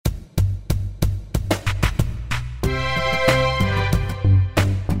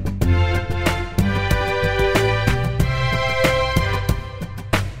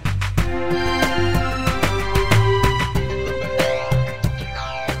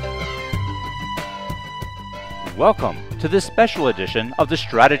Welcome to this special edition of the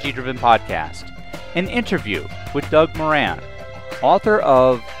Strategy-Driven Podcast, an interview with Doug Moran, author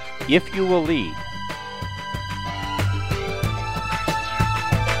of If You Will Lead.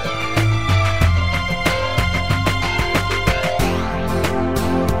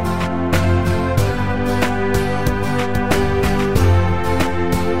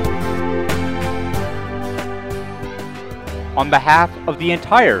 On behalf of the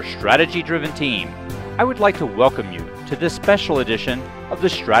entire Strategy-Driven team, I would like to welcome you to this special edition of the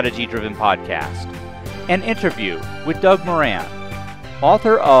Strategy-Driven Podcast, an interview with Doug Moran,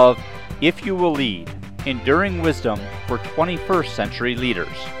 author of If You Will Lead, Enduring Wisdom for 21st Century Leaders.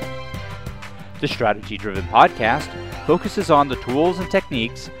 The Strategy-Driven Podcast focuses on the tools and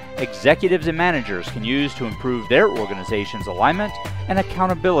techniques executives and managers can use to improve their organization's alignment and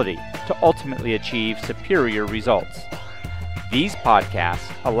accountability to ultimately achieve superior results. These podcasts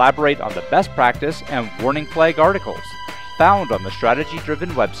elaborate on the best practice and warning flag articles found on the Strategy-Driven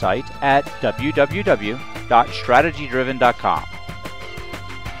website at www.strategydriven.com.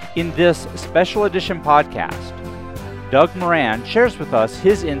 In this special edition podcast, Doug Moran shares with us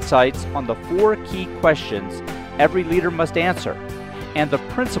his insights on the 4 key questions every leader must answer and the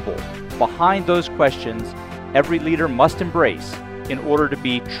principle behind those questions every leader must embrace in order to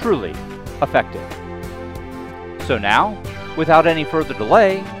be truly effective. So now, without any further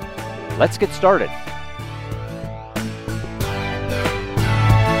delay, let's get started.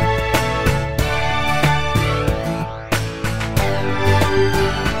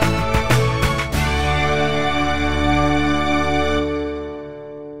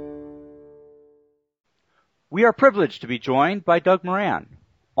 We are privileged to be joined by Doug Moran,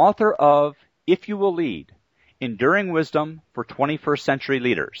 author of If You Will Lead, Enduring Wisdom for 21st Century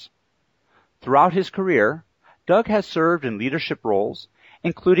Leaders. Throughout his career, Doug has served in leadership roles,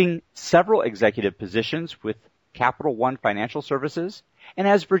 including several executive positions with Capital One Financial Services and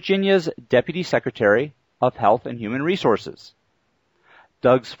as Virginia's Deputy Secretary of Health and Human Resources.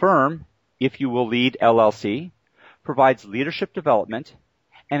 Doug's firm, If You Will Lead LLC, provides leadership development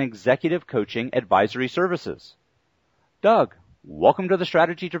and executive coaching advisory services. Doug, welcome to the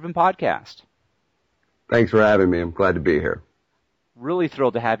Strategy-Driven Podcast. Thanks for having me. I'm glad to be here. Really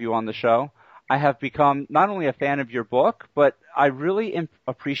thrilled to have you on the show. I have become not only a fan of your book, but I really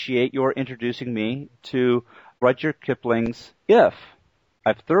appreciate your introducing me to Rudyard Kipling's If.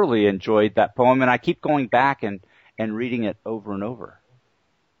 I've thoroughly enjoyed that poem, and I keep going back and reading it over and over.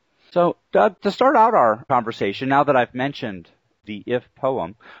 So, Doug, to start out our conversation, now that I've mentioned the If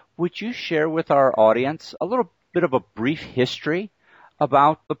poem, would you share with our audience a little bit of a brief history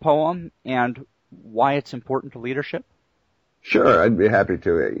about the poem and why it's important to leadership? Sure, I'd be happy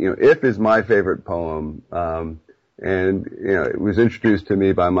to. If is my favorite poem, and it was introduced to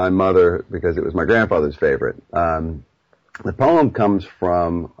me by my mother because it was my grandfather's favorite. The poem comes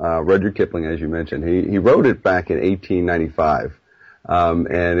from Rudyard Kipling, as you mentioned. He wrote it back in 1895,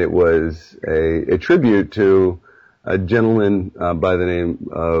 and it was a tribute to a gentleman by the name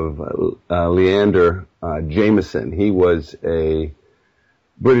of Leander Jameson. He was a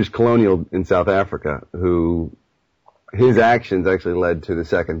British colonial in South Africa who his actions actually led to the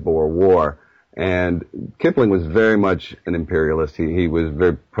Second Boer War, and Kipling was very much an imperialist. He was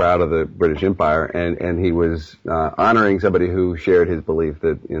very proud of the British Empire, and he was honoring somebody who shared his belief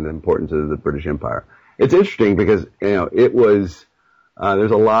that in the importance of the British Empire. It's interesting because it was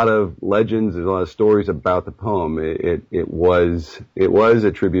there's a lot of legends, there's a lot of stories about the poem. It was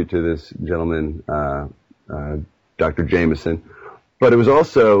a tribute to this gentleman, Dr. Jameson, but it was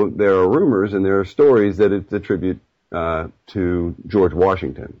also, there are rumors and there are stories that it's a tribute to George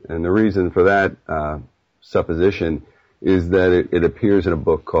Washington. And the reason for that supposition is that it appears in a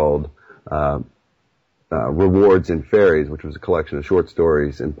book called Rewards and Fairies, which was a collection of short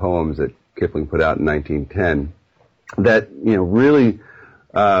stories and poems that Kipling put out in 1910. That, really,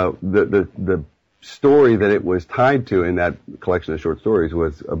 the story that it was tied to in that collection of short stories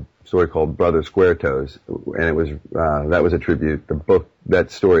was a story called Brother Square Toes, and it was that was a tribute. The book,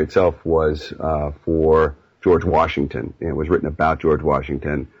 that story itself was for George Washington. It was written about George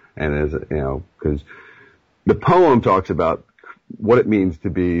Washington, and as because the poem talks about what it means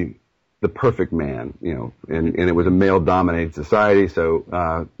to be the perfect man, and it was a male-dominated society.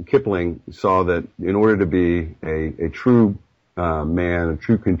 So Kipling saw that in order to be a true man, a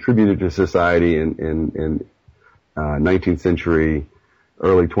true contributor to society in 19th century,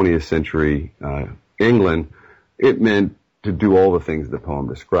 early 20th century England, it meant to do all the things the poem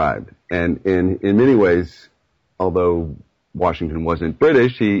described. And in many ways, although Washington wasn't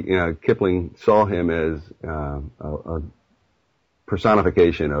British, Kipling saw him as a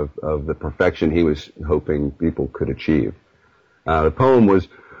personification of the perfection he was hoping people could achieve. The poem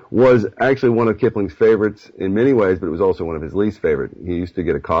was actually one of Kipling's favorites in many ways, but it was also one of his least favorite. He used to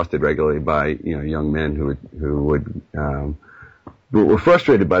get accosted regularly by young men who were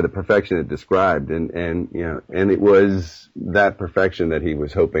frustrated by the perfection it described, and it was that perfection that he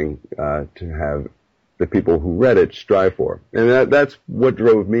was hoping to have the people who read it strive for. And that's what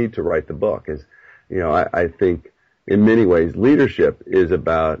drove me to write the book. Is I think in many ways leadership is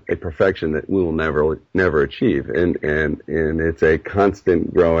about a perfection that we will never achieve, and it's a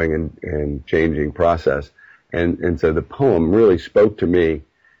constant growing and changing process. And so the poem really spoke to me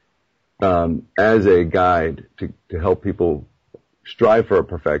as a guide to help people strive for a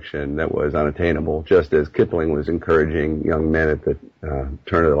perfection that was unattainable, just as Kipling was encouraging young men at the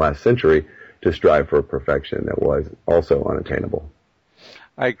turn of the last century to strive for a perfection that was also unattainable.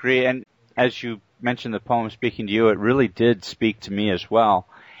 I agree, and as you mentioned the poem speaking to you, it really did speak to me as well.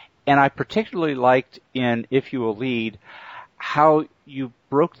 And I particularly liked in If You Will Lead how you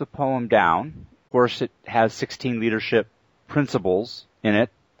broke the poem down. Of course, it has 16 leadership principles in it,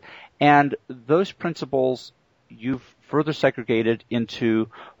 and those principles you've further segregated into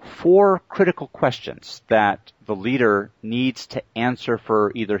 4 critical questions that the leader needs to answer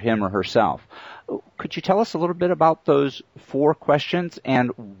for either him or herself. Could you tell us a little bit about those 4 questions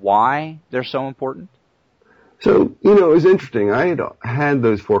and why they're so important? So, it was interesting. I had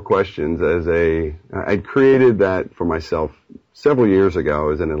those 4 questions I'd created that for myself several years ago. I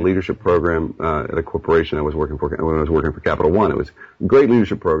was in a leadership program at a corporation I was working for when I was working for Capital One. It was a great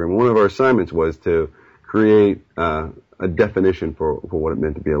leadership program. One of our assignments was to create a definition for what it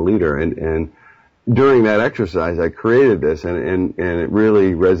meant to be a leader. And during that exercise, I created this, and it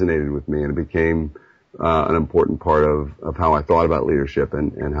really resonated with me, and it became an important part of how I thought about leadership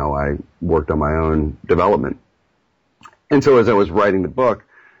and how I worked on my own development. And so as I was writing the book,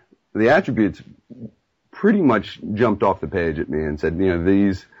 the attributes pretty much jumped off the page at me and said,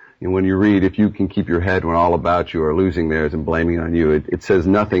 these, when you read, if you can keep your head when all about you are losing theirs and blaming it on you, it says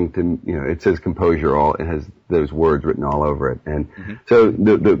nothing to, it says composure all, it has those words written all over it. And so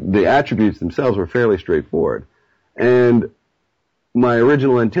the attributes themselves were fairly straightforward. And my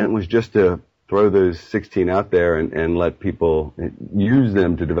original intent was just to throw those 16 out there and let people use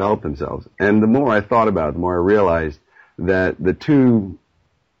them to develop themselves. And the more I thought about it, the more I realized that the 2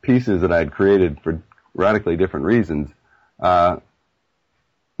 pieces that I had created for radically different reasons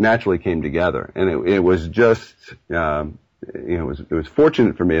naturally came together, and it was just it was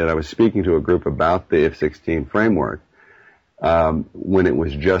fortunate for me that I was speaking to a group about the If-16 framework when it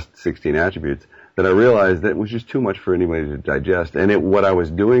was just 16 attributes, that I realized that it was just too much for anybody to digest. And what I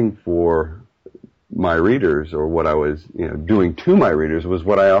was doing for my readers, or what I was doing to my readers, was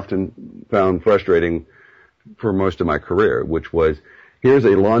what I often found frustrating for most of my career, which was, here's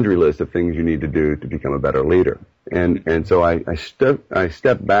a laundry list of things you need to do to become a better leader. And so I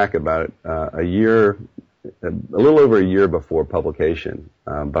stepped back about a little over a year before publication,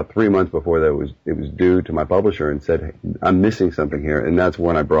 about 3 months before it was due to my publisher, and said, hey, I'm missing something here. And that's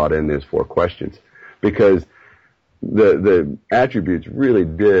when I brought in those 4 questions, because the attributes really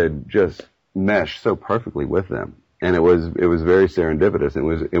did just mesh so perfectly with them. And it was very serendipitous.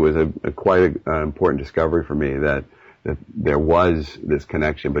 It was a quite an important discovery for me that there was this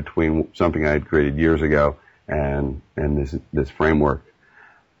connection between something I had created years ago and this framework.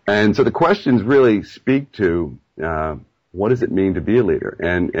 And so the questions really speak to what does it mean to be a leader?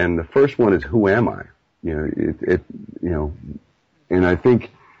 And the first one is, who am I? And I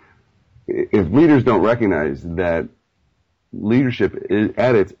think if leaders don't recognize that leadership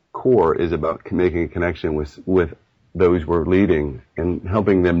at its core is about making a connection with those we're leading and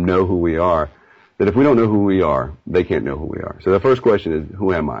helping them know who we are, that if we don't know who we are, they can't know who we are. So the first question is,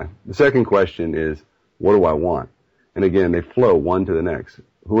 who am I? The second question is, what do I want? And again, they flow one to the next.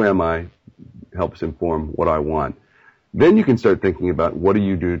 Who am I helps inform what I want. Then you can start thinking about, what do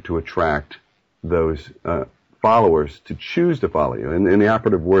you do to attract those followers to choose to follow you? And the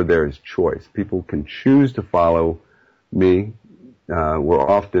operative word there is choice. People can choose to follow me. We're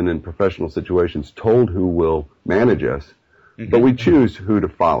often in professional situations told who will manage us, but we choose who to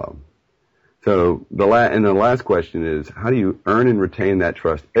follow. So the last question is, how do you earn and retain that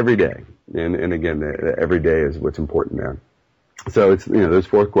trust every day? And again, every day is what's important there. So it's those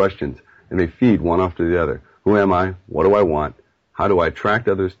 4 questions, and they feed one after the other. Who am I? What do I want? How do I attract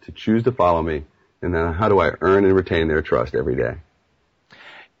others to choose to follow me? And then how do I earn and retain their trust every day?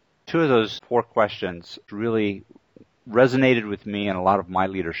 2 of those 4 questions really resonated with me and a lot of my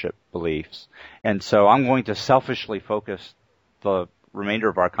leadership beliefs. And so I'm going to selfishly focus the remainder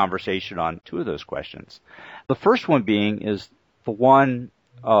of our conversation on 2 of those questions. The first one being is the one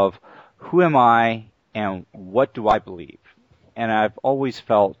of who am I and what do I believe? And I've always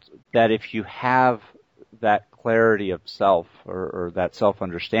felt that if you have that clarity of self or that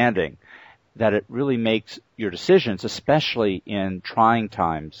self-understanding, that it really makes your decisions, especially in trying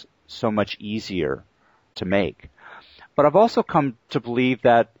times, so much easier to make. But I've also come to believe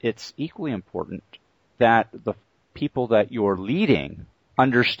that it's equally important that the people that you're leading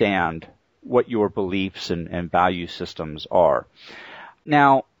understand what your beliefs and value systems are.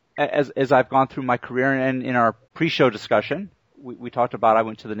 Now, as I've gone through my career, and in our pre-show discussion, we talked about I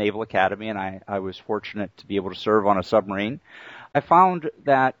went to the Naval Academy, and I was fortunate to be able to serve on a submarine. I found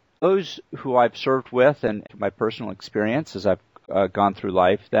that those who I've served with, and my personal experience as I've gone through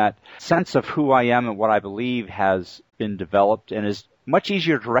life, that sense of who I am and what I believe has been developed and is much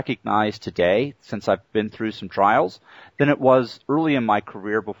easier to recognize today since I've been through some trials than it was early in my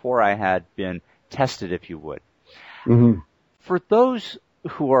career before I had been tested, if you would. Mm-hmm. For those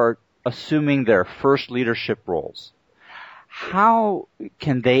who are assuming their first leadership roles, how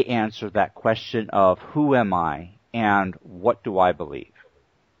can they answer that question of who am I and what do I believe?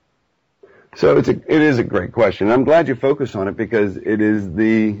 So it is a great question. I'm glad you focus on it because it is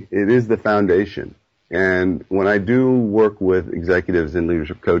the foundation. And when I do work with executives in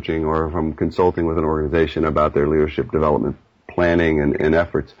leadership coaching, or if I'm consulting with an organization about their leadership development planning and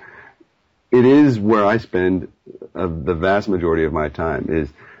efforts, it is where I spend the vast majority of my time, is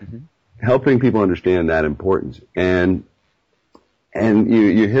helping people understand that importance. And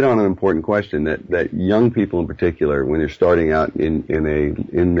you hit on an important question that young people in particular, when they're starting out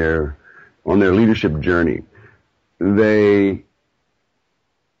on their leadership journey, they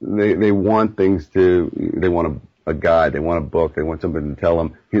want they want a guide, they want a book, they want somebody to tell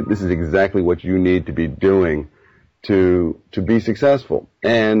them, this is exactly what you need to be doing to be successful.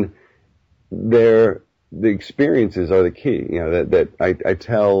 And the experiences are the key. That I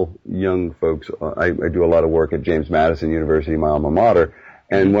tell young folks, I do a lot of work at James Madison University, my alma mater,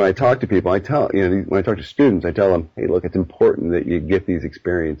 and when I talk to people, when I talk to students, I tell them, hey, look, it's important that you get these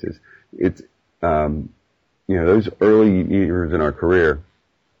experiences. It's, those early years in our career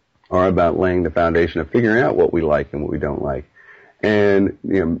are about laying the foundation of figuring out what we like and what we don't like. And,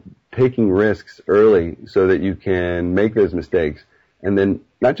 taking risks early so that you can make those mistakes, and then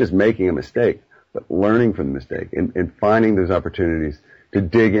not just making a mistake, but learning from the mistake and finding those opportunities to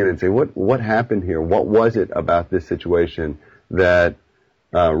dig in and say, what happened here? What was it about this situation that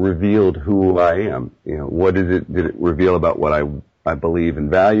revealed who I am? What did it reveal about what I believe and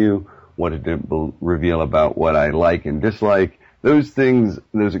value? What did it reveal about what I like and dislike? Those things,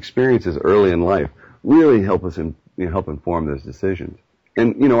 those experiences early in life really help us help inform those decisions.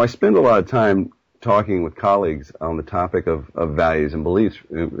 And, I spend a lot of time talking with colleagues on the topic of values and beliefs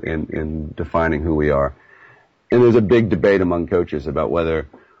in defining who we are. And there's a big debate among coaches about whether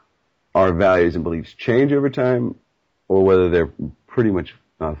our values and beliefs change over time or whether they're pretty much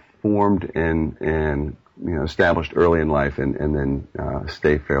formed and established early in life and then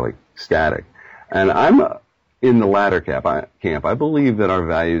stay fairly static. And I'm in the latter camp. I believe that our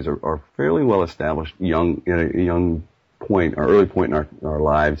values are fairly well established at a young point, or early point in our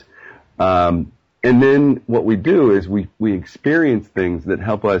lives. And then what we do is we experience things that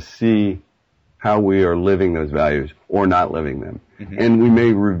help us see how we are living those values or not living them. Mm-hmm. And we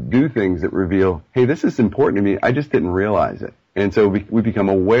may do things that reveal, hey, this is important to me, I just didn't realize it. And so we become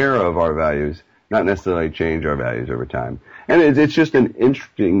aware of our values, not necessarily change our values over time. And it's just an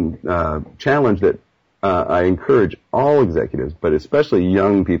interesting challenge that I encourage all executives, but especially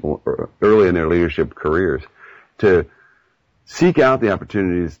young people early in their leadership careers, to seek out the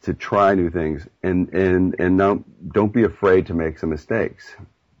opportunities to try new things and don't be afraid to make some mistakes.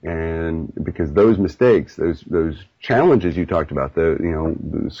 And because those mistakes, those challenges you talked about,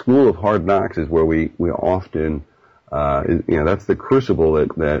 the school of hard knocks is where we often, that's the crucible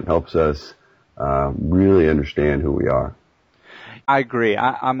that helps us really understand who we are. I agree.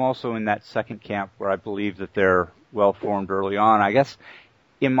 I'm also in that second camp where I believe that they're well formed early on. I guess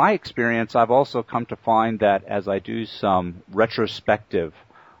in my experience, I've also come to find that as I do some retrospective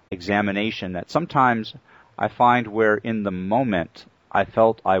examination, that sometimes I find where in the moment I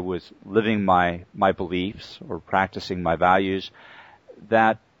felt I was living my beliefs or practicing my values,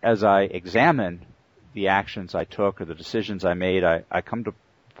 that as I examine the actions I took or the decisions I made, I come to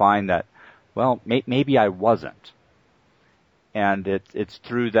find that, well, maybe I wasn't. And it's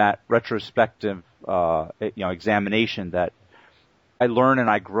through that retrospective, examination that I learn and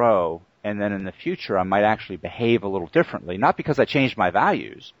I grow, and then in the future I might actually behave a little differently. Not because I changed my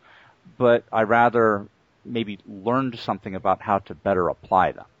values, but I rather maybe learned something about how to better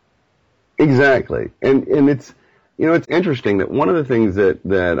apply them. Exactly. And it's, It's interesting that one of the things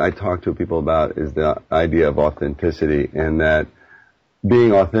that I talk to people about is the idea of authenticity, and that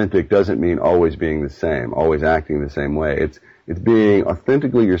being authentic doesn't mean always being the same, always acting the same way. It's being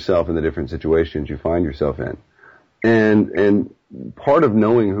authentically yourself in the different situations you find yourself in. And part of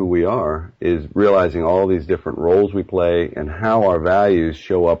knowing who we are is realizing all these different roles we play and how our values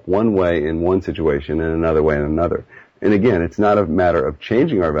show up one way in one situation and another way in another. And again, it's not a matter of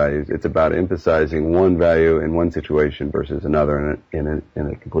changing our values. It's about emphasizing one value in one situation versus another in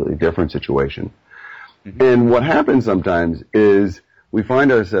a completely different situation. Mm-hmm. And what happens sometimes is we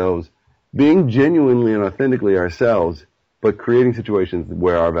find ourselves being genuinely and authentically ourselves, but creating situations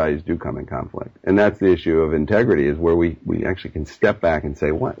where our values do come in conflict. And that's the issue of integrity, is where we actually can step back and say,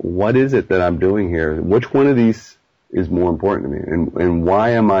 what is it that I'm doing here? Which one of these is more important to me? And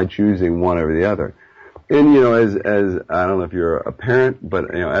why am I choosing one over the other? And, as I don't know if you're a parent,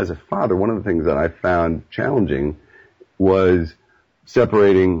 but, as a father, one of the things that I found challenging was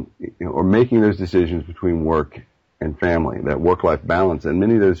separating, or making those decisions between work and family, that work-life balance. And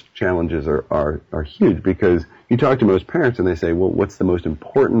many of those challenges are huge, because you talk to most parents and they say, well, what's the most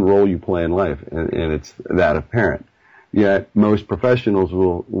important role you play in life? And it's that of parent. Yet most professionals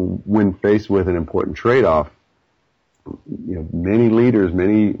will, when faced with an important trade-off, many leaders,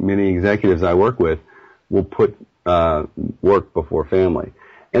 many executives I work with will put work before family.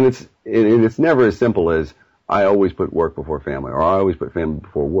 And it's never as simple as I always put work before family, or I always put family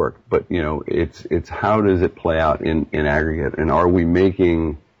before work. But, it's how does it play out in aggregate? And are we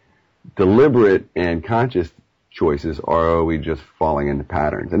making deliberate and conscious choices, or are we just falling into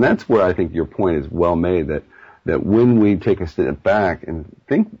patterns? And that's where I think your point is well made, that when we take a step back and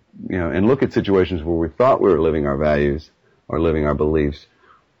think, and look at situations where we thought we were living our values or living our beliefs,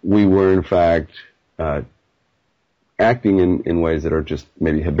 we were in fact acting in ways that are just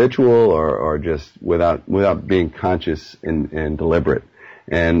maybe habitual or just without being conscious and deliberate.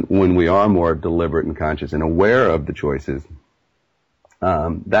 And when we are more deliberate and conscious and aware of the choices,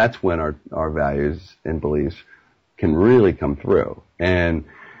 that's when our values and beliefs can really come through. And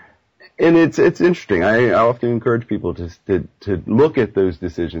it's interesting. I often encourage people to look at those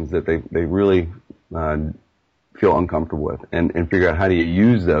decisions that they really feel uncomfortable with, and figure out how do you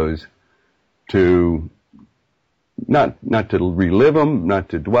use those to not to relive them, not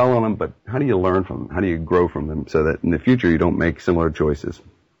to dwell on them, but how do you learn from them? How do you grow from them so that in the future you don't make similar choices?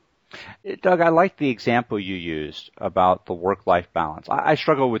 Doug, I like the example you used about the work-life balance. I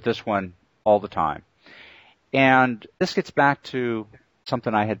struggle with this one all the time. And this gets back to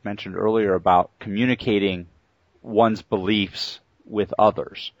something I had mentioned earlier about communicating one's beliefs with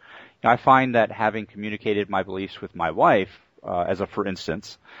others. I find that having communicated my beliefs with my wife, for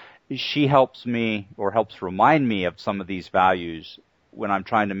instance, she helps me, or helps remind me of some of these values when I'm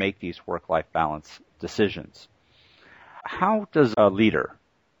trying to make these work-life balance decisions. How does a leader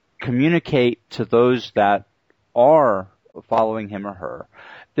communicate to those that are following him or her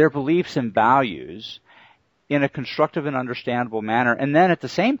their beliefs and values in a constructive and understandable manner, and then at the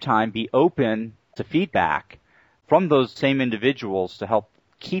same time be open to feedback from those same individuals to help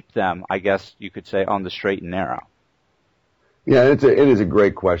keep them, I guess you could say, on the straight and narrow? Yeah, it is a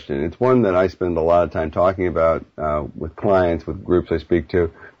great question. It's one that I spend a lot of time talking about with clients, with groups I speak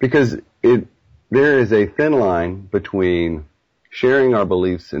to, because there is a thin line between sharing our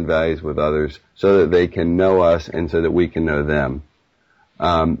beliefs and values with others so that they can know us and so that we can know them,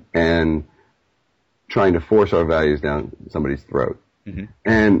 and trying to force our values down somebody's throat. Mm-hmm.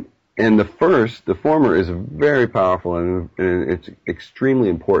 And the former is very powerful, and it's extremely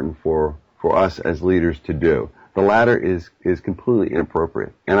important for us as leaders to do. The latter is completely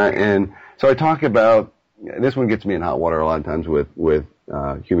inappropriate. And so I talk about, this one gets me in hot water a lot of times with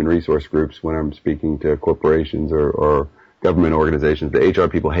human resource groups when I'm speaking to corporations or government organizations. The HR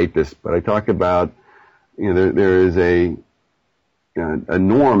people hate this, but I talk about, there is a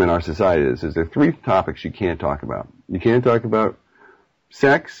norm in our society that says there are three topics you can't talk about. You can't talk about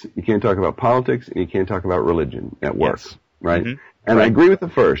sex, you can't talk about politics, and you can't talk about religion at work, yes. Right? Mm-hmm. And right. I agree with the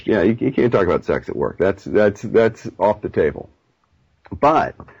first. Yeah, you can't talk about sex at work. That's off the table.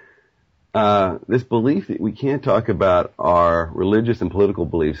 But this belief that we can't talk about our religious and political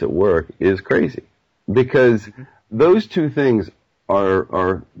beliefs at work is crazy, because mm-hmm. those two things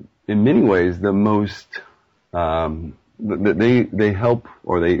are in many ways the most they help,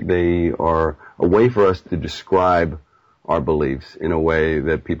 or they are a way for us to describe our beliefs in a way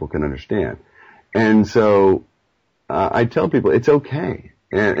that people can understand. And so I tell people it's okay.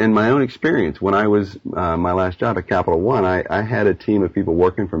 And in my own experience, when I was my last job at Capital One, I had a team of people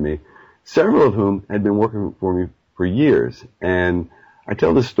working for me, several of whom had been working for me for years. And I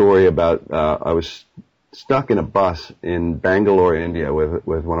tell this story about I was stuck in a bus in Bangalore, India, with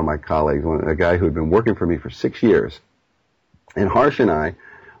one of my colleagues, a guy who had been working for me for 6 years. And Harsh and I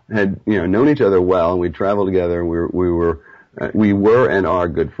had, known each other well, and we'd traveled together, and we were and are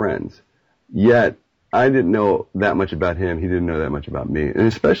good friends. Yet, I didn't know that much about him. He didn't know that much about me, and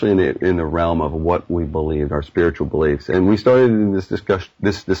especially in the realm of what we believed, our spiritual beliefs. And we started in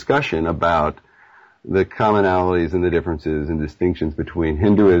this discussion about the commonalities and the differences and distinctions between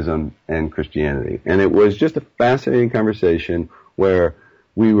Hinduism and Christianity. And it was just a fascinating conversation where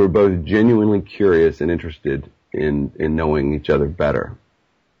we were both genuinely curious and interested in knowing each other better.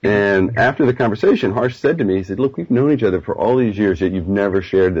 And after the conversation, Harsh said to me, he said, "Look, we've known each other for all these years, yet you've never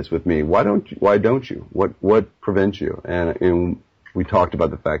shared this with me. Why don't you? What prevents you?" And we talked about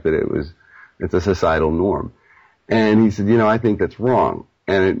the fact that it's a societal norm. And he said, "I think that's wrong."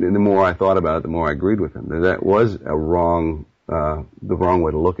 And the more I thought about it, the more I agreed with him. That was the wrong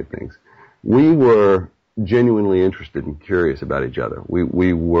way to look at things. We were genuinely interested and curious about each other.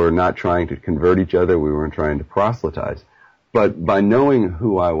 We were not trying to convert each other. We weren't trying to proselytize. But by knowing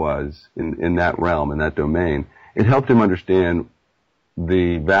who I was in that realm, in that domain, it helped him understand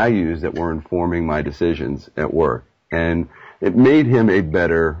the values that were informing my decisions at work. And it made him it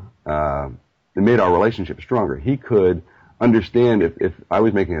made our relationship stronger. He could understand if I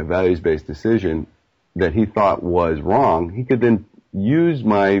was making a values-based decision that he thought was wrong, he could then use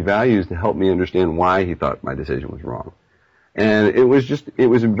my values to help me understand why he thought my decision was wrong. And it was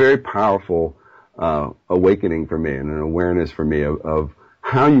a very powerful awakening for me and an awareness for me of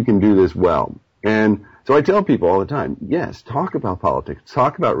how you can do this well. And so I tell people all the time, yes, talk about politics,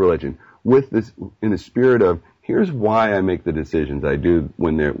 talk about religion with this in the spirit of, here's why I make the decisions I do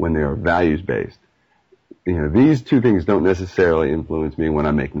when they're values-based. These two things don't necessarily influence me when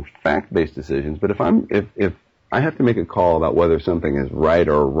I'm making fact-based decisions, but if I have to make a call about whether something is right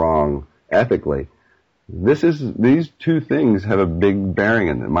or wrong ethically, these two things have a big bearing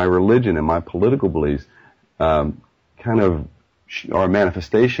in them. My religion and my political beliefs kind of are a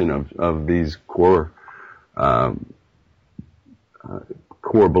manifestation of these core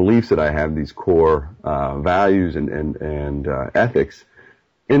beliefs that I have, these core values and ethics,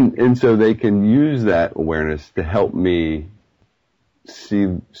 and so they can use that awareness to help me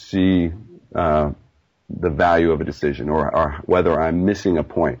see the value of a decision or whether I'm missing a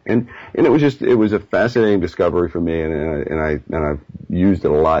point. And it was a fascinating discovery for me, and I've used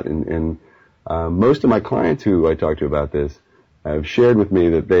it a lot. And most of my clients who I talk to about this have shared with me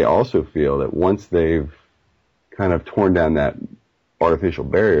that they also feel that once they've kind of torn down that artificial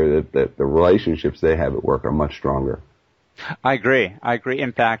barrier, that the relationships they have at work are much stronger. I agree.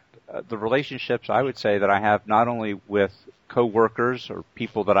 In fact, the relationships I would say that I have not only with coworkers or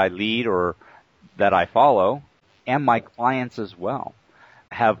people that I lead or that I follow, and my clients as well,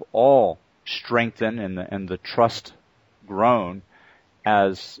 have all strengthened and the trust grown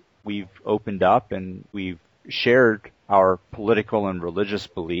as we've opened up and we've shared our political and religious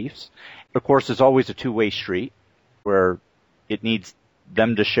beliefs. Of course, there's always a two-way street where it needs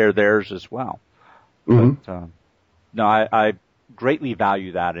them to share theirs as well. Mm-hmm. But I greatly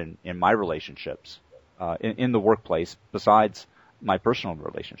value that in my relationships, in the workplace, besides my personal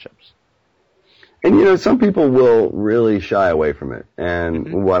relationships. And some people will really shy away from it. And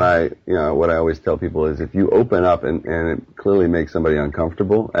mm-hmm. what I always tell people is, if you open up and it clearly makes somebody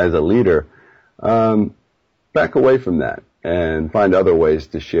uncomfortable as a leader, back away from that and find other ways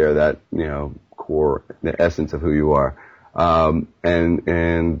to share that, core, the essence of who you are. And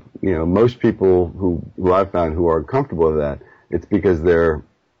most people who I've found who are uncomfortable with that, it's because they're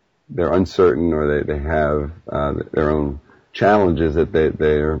uncertain or they have their own challenges that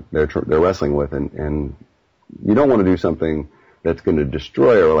they're wrestling with, and you don't want to do something that's going to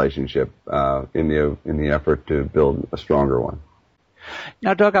destroy a relationship in the effort to build a stronger one.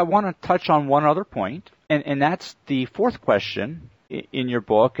 Now, Doug, I want to touch on one other point, and that's the fourth question in your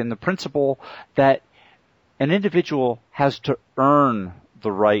book, and the principle that an individual has to earn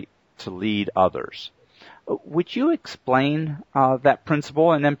the right to lead others. Would you explain that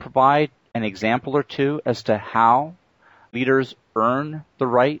principle and then provide an example or two as to how leaders earn the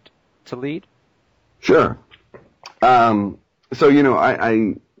right to lead? Sure. So,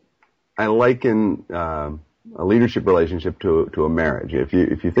 I liken a leadership relationship to a marriage. If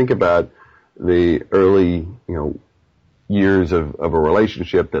you think about the early, years of a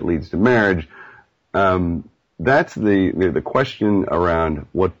relationship that leads to marriage, that's the question around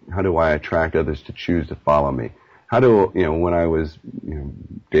how do I attract others to choose to follow me? When I was,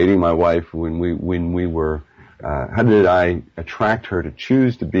 dating my wife, when we were, how did I attract her to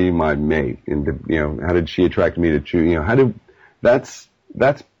choose to be my mate? And how did she attract me to choose? That's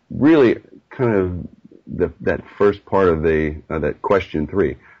really kind of that first part of that question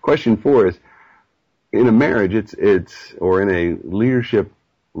 3. Question 4 is, in a marriage, it's or in a leadership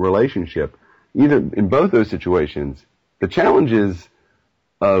relationship, either in both those situations, the challenges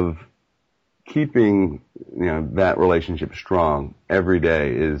of keeping that relationship strong every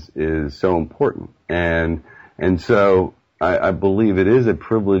day is so important, and so I believe it is a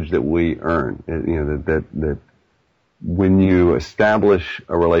privilege that we earn. That when you establish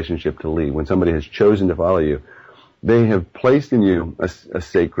a relationship to lead, when somebody has chosen to follow you, they have placed in you a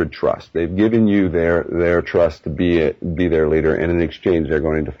sacred trust. They've given you their trust to be their leader, and in exchange, they're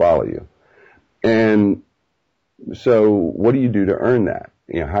going to follow you. And so, what do you do to earn that?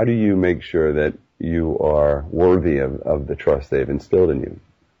 How do you make sure that you are worthy of the trust they've instilled in you?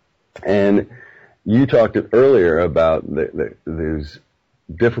 And you talked earlier about those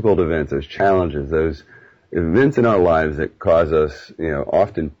difficult events, those challenges, those events in our lives that cause us,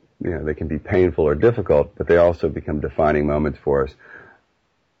 often, they can be painful or difficult, but they also become defining moments for us.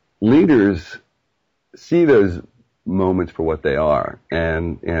 Leaders see those moments for what they are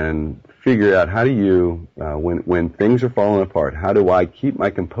and figure out, how do you, when things are falling apart, how do I keep my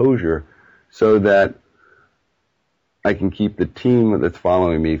composure so that I can keep the team that's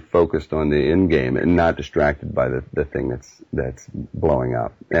following me focused on the end game and not distracted by the thing that's blowing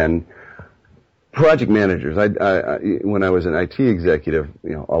up. And project managers, I when I was an IT executive,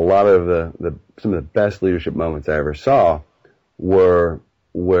 a lot of some of the best leadership moments I ever saw were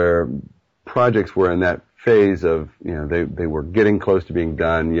where projects were in that phase of, they were getting close to being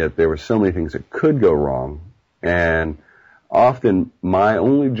done, yet there were so many things that could go wrong. And often my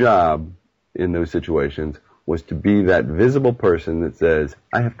only job in those situations was to be that visible person that says,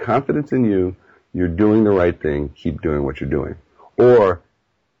 I have confidence in you, you're doing the right thing, keep doing what you're doing. Or,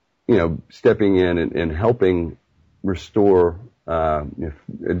 stepping in and helping restore,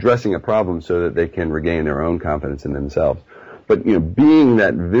 addressing a problem so that they can regain their own confidence in themselves. But, being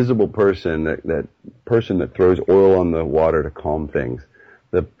that visible person, that person that throws oil on the water to calm things,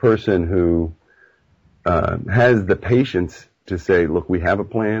 the person who has the patience to say, look, we have a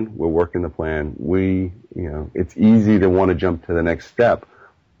plan, we're working the plan, it's easy to want to jump to the next step,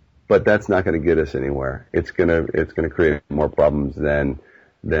 but that's not going to get us anywhere. It's going to create more problems than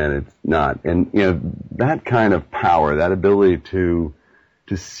it's not. And, that kind of power, that ability to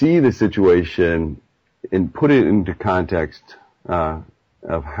see the situation and put it into context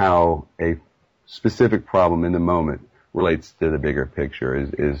of how a specific problem in the moment relates to the bigger picture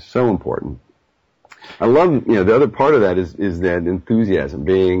is so important. I love, the other part of that is that enthusiasm,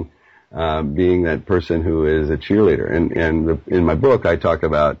 being that person who is a cheerleader. And in my book, I talk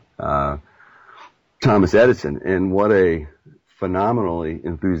about Thomas Edison and what a phenomenally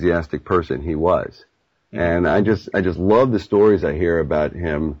enthusiastic person he was. And I just love the stories I hear about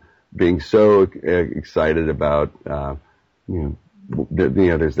him being so excited about,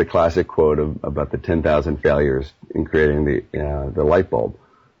 there's the classic quote about the 10,000 failures in creating the light bulb.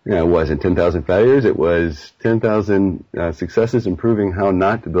 It wasn't 10,000 failures, it was 10,000 successes in proving how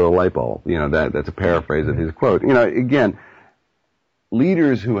not to build a light bulb. That's a paraphrase of his quote. Again,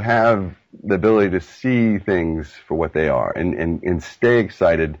 leaders who have the ability to see things for what they are and stay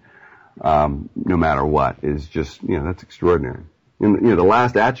excited no matter what is just, that's extraordinary. And, the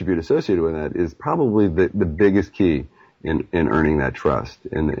last attribute associated with that is probably the biggest key in earning that trust.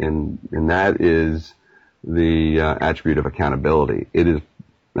 And that is the attribute of accountability. It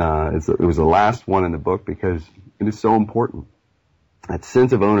was the last one in the book because it is so important. That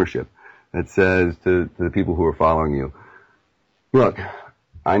sense of ownership that says to the people who are following you, look,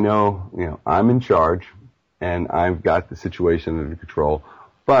 I know, I'm in charge and I've got the situation under control,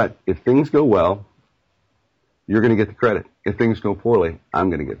 but if things go well, you're going to get the credit. If things go poorly, I'm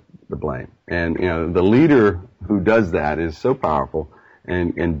going to get the blame. And, the leader who does that is so powerful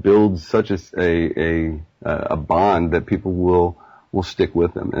and builds such a bond that people will stick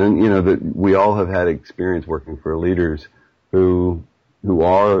with them. And, that we all have had experience working for leaders who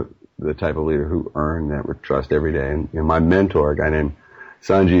are the type of leader who earn that trust every day. And, my mentor, a guy named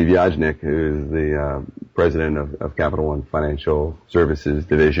Sanjeev Yajnik, who is the president of Capital One Financial Services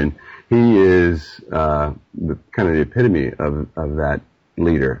Division, he is kind of the epitome of that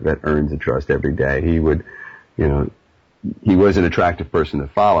leader that earns the trust every day. He would, he was an attractive person to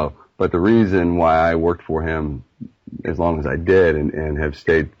follow, but the reason why I worked for him as long as I did and have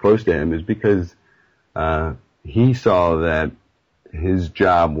stayed close to him is because he saw that his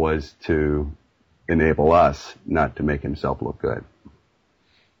job was to enable us, not to make himself look good.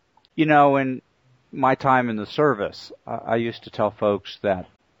 In my time in the service, I used to tell folks that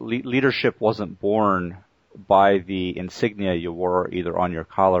leadership wasn't born by the insignia you wore either on your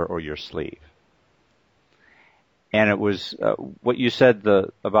collar or your sleeve. And it was what you said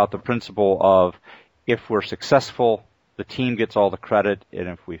about the principle of if we're successful, the team gets all the credit, and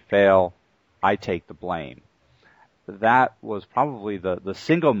if we fail, I take the blame. That was probably the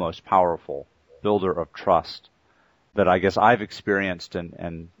single most powerful builder of trust that I guess I've experienced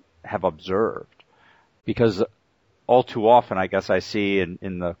and have observed. Because all too often, I guess I see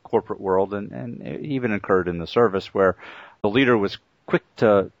in the corporate world and even occurred in the service where the leader was quick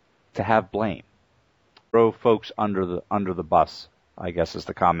to have blame, throw folks under the bus, I guess is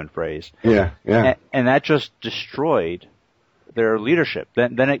the common phrase. Yeah. And that just destroyed their leadership.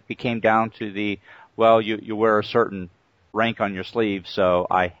 Then it became down to you wear a certain rank on your sleeve, so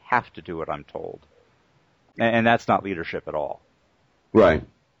I have to do what I'm told. And that's not leadership at all. Right.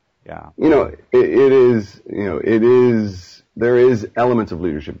 Yeah. There is elements of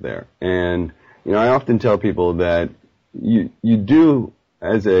leadership there. And, I often tell people that you do,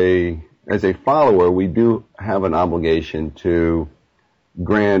 as a follower, we do have an obligation to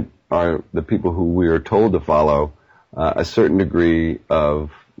grant the people who we are told to follow a certain degree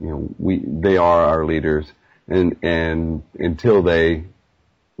of, they are our leaders, and until they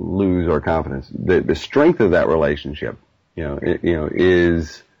lose our confidence. The strength of that relationship,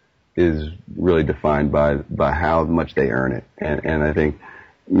 is really defined by how much they earn it. And I think,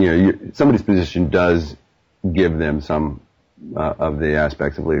 somebody's position does give them some of the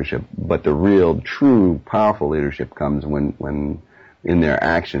aspects of leadership, but the real, true, powerful leadership comes when in their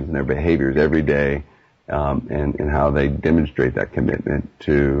actions and their behaviors every day, and how they demonstrate that commitment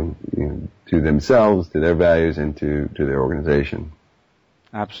to themselves, to their values, and to their organization.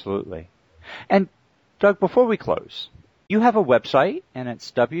 Absolutely. And Doug, before we close, you have a website, and it's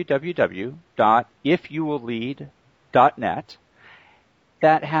www.ifyouwilllead.net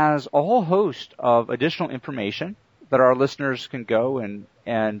that has a whole host of additional information that our listeners can go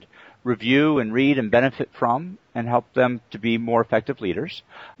and review and read and benefit from and help them to be more effective leaders.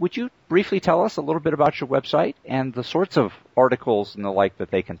 Would you briefly tell us a little bit about your website and the sorts of articles and the like that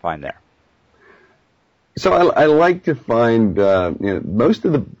they can find there? So I like to find most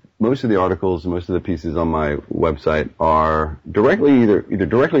of the articles, most of the pieces on my website are either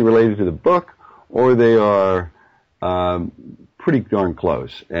directly related to the book, or they are pretty darn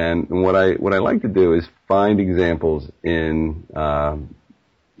close. And what I like to do is find examples in the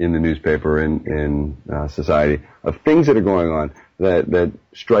newspaper, in society, of things that are going on that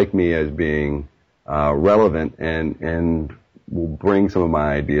strike me as being relevant and will bring some of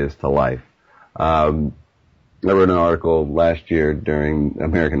my ideas to life. I wrote an article last year during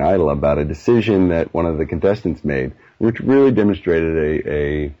American Idol about a decision that one of the contestants made, which really demonstrated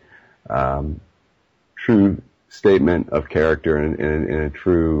a true statement of character and a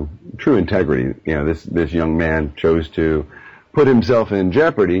true integrity. This young man chose to put himself in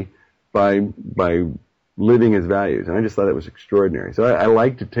jeopardy by living his values, and I just thought it was extraordinary. So I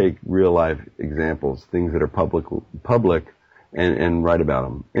like to take real life examples, things that are public, and write about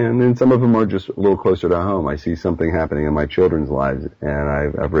them. And then some of them are just a little closer to home. I see something happening in my children's lives, and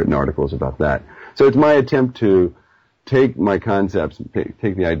I've written articles about that. So it's my attempt to take my concepts,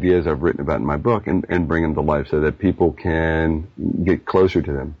 take the ideas I've written about in my book, and bring them to life so that people can get closer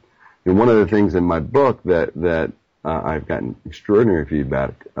to them. And one of the things in my book that I've gotten extraordinary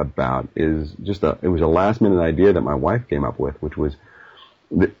feedback about is it was a last minute idea that my wife came up with, which was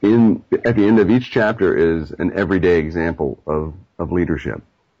at the end of each chapter is an everyday example of leadership,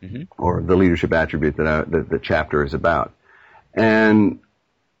 or the leadership attribute that the chapter is about. And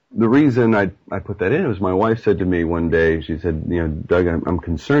the reason I put that in was my wife said to me one day, she said, Doug, I'm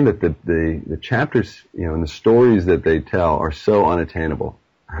concerned that the chapters, and the stories that they tell are so unattainable.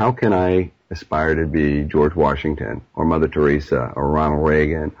 How can I aspire to be George Washington or Mother Teresa or Ronald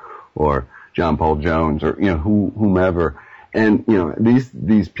Reagan or John Paul Jones or, whomever? And,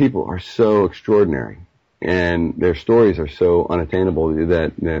 these people are so extraordinary, and their stories are so unattainable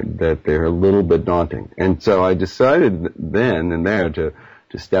that they're a little bit daunting. And so I decided then and there to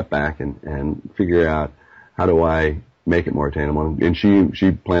step back and figure out how do I make it more attainable. And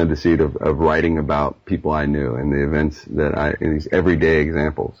she planted the seed of writing about people I knew and the events in these everyday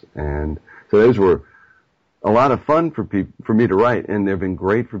examples. And so those were a lot of fun for me to write, and they've been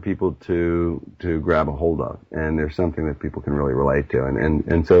great for people to grab a hold of. And there's something that people can really relate to.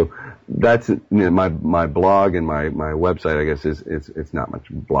 And so that's my blog and my website, I guess, it's not much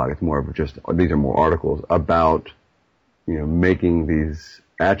blog. It's more of just, these are more articles about making these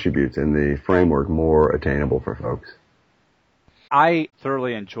attributes and the framework more attainable for folks. I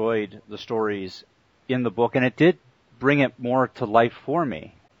thoroughly enjoyed the stories in the book, and it did bring it more to life for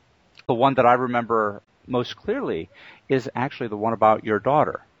me. The one that I remember most clearly is actually the one about your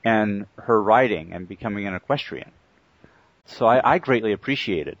daughter and her riding and becoming an equestrian. So I greatly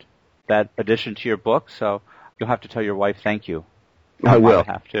appreciated that addition to your book. So you'll have to tell your wife thank you. I will.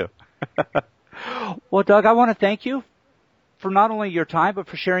 I have to. Well, Doug, I want to thank you for not only your time, but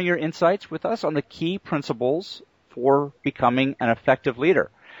for sharing your insights with us on the key principles for becoming an effective leader.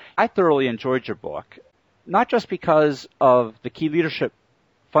 I thoroughly enjoyed your book, not just because of the key leadership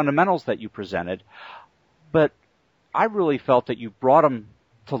fundamentals that you presented, but I really felt that you brought them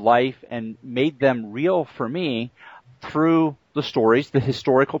to life and made them real for me through the stories, the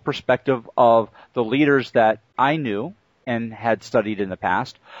historical perspective of the leaders that I knew and had studied in the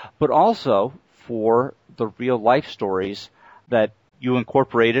past, but also for the real life stories that you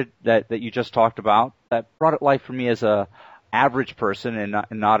incorporated, that you just talked about, that brought it life for me as a average person and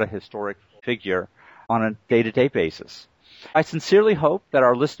not a historic figure on a day-to-day basis. I sincerely hope that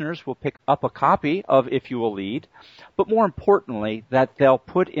our listeners will pick up a copy of If You Will Lead, but more importantly, that they'll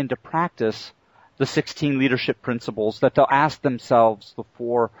put into practice the 16 leadership principles, that they'll ask themselves the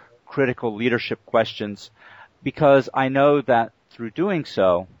 4 critical leadership questions, because I know that through doing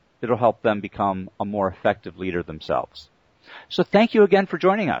so, it'll help them become a more effective leader themselves. So thank you again for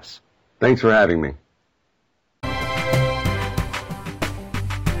joining us. Thanks for having me.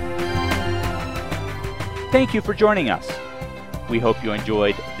 Thank you for joining us. We hope you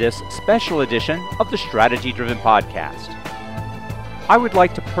enjoyed this special edition of the Strategy Driven Podcast. I would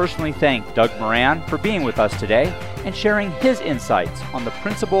like to personally thank Doug Moran for being with us today and sharing his insights on the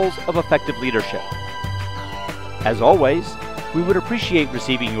principles of effective leadership. As always, we would appreciate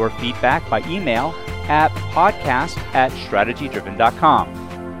receiving your feedback by email at podcast@strategydriven.com.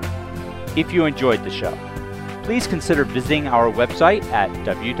 If you enjoyed the show, please consider visiting our website at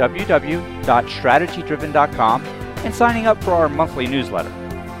www.strategydriven.com and signing up for our monthly newsletter.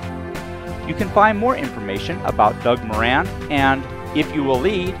 You can find more information about Doug Moran and If You Will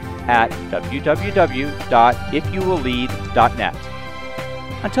Lead at www.ifyouwilllead.net.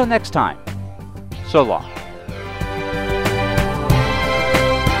 Until next time, so long.